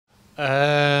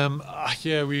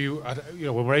Yeah,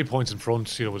 when we're 8 points in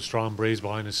front, with a strong breeze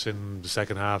behind us in the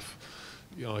second half,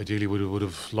 ideally would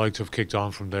have liked to have kicked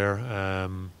on from there.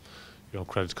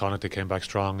 Credit to Connacht, they came back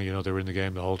strong. They were in the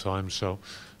game the whole time, so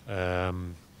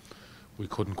we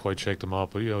couldn't quite shake them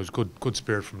off. But it was good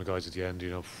spirit from the guys at the end.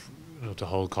 To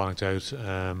hold Connacht out.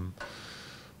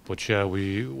 But yeah,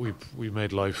 we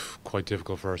made life quite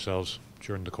difficult for ourselves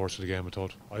during the course of the game. I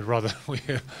thought I'd rather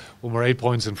when we're 8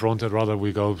 points in front, I'd rather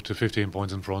we go to 15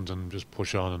 points in front and just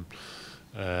push on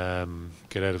and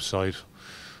get out of sight.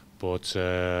 But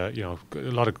a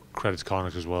lot of credit to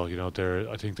Connacht as well.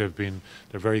 I think they're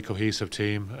a very cohesive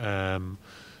team.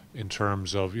 In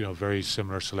terms of very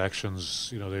similar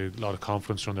selections, they had a lot of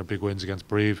confidence from their big wins against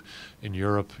Brive in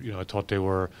Europe. I thought they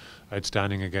were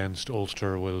outstanding against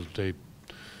Ulster. Well, they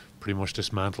pretty much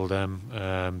dismantled them,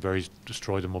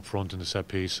 destroyed them up front in the set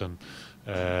piece, and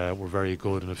were very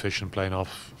good and efficient playing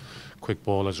off quick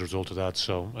ball as a result of that.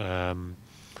 So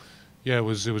it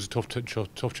was a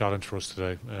tough challenge for us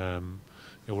today.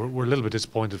 We're a little bit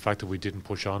disappointed in the fact that we didn't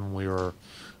push on. We were,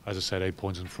 as I said, 8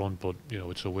 points in front, but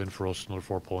it's a win for us, another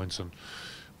 4 points, and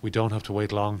we don't have to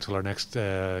wait long till our next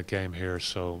game here.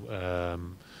 So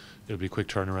it'll be a quick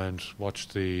turnaround. Watch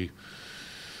the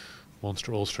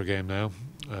Munster-Ulster game now,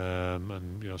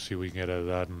 and see what we can get out of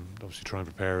that, and obviously try and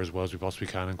prepare as well as we possibly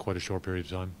can in quite a short period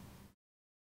of time.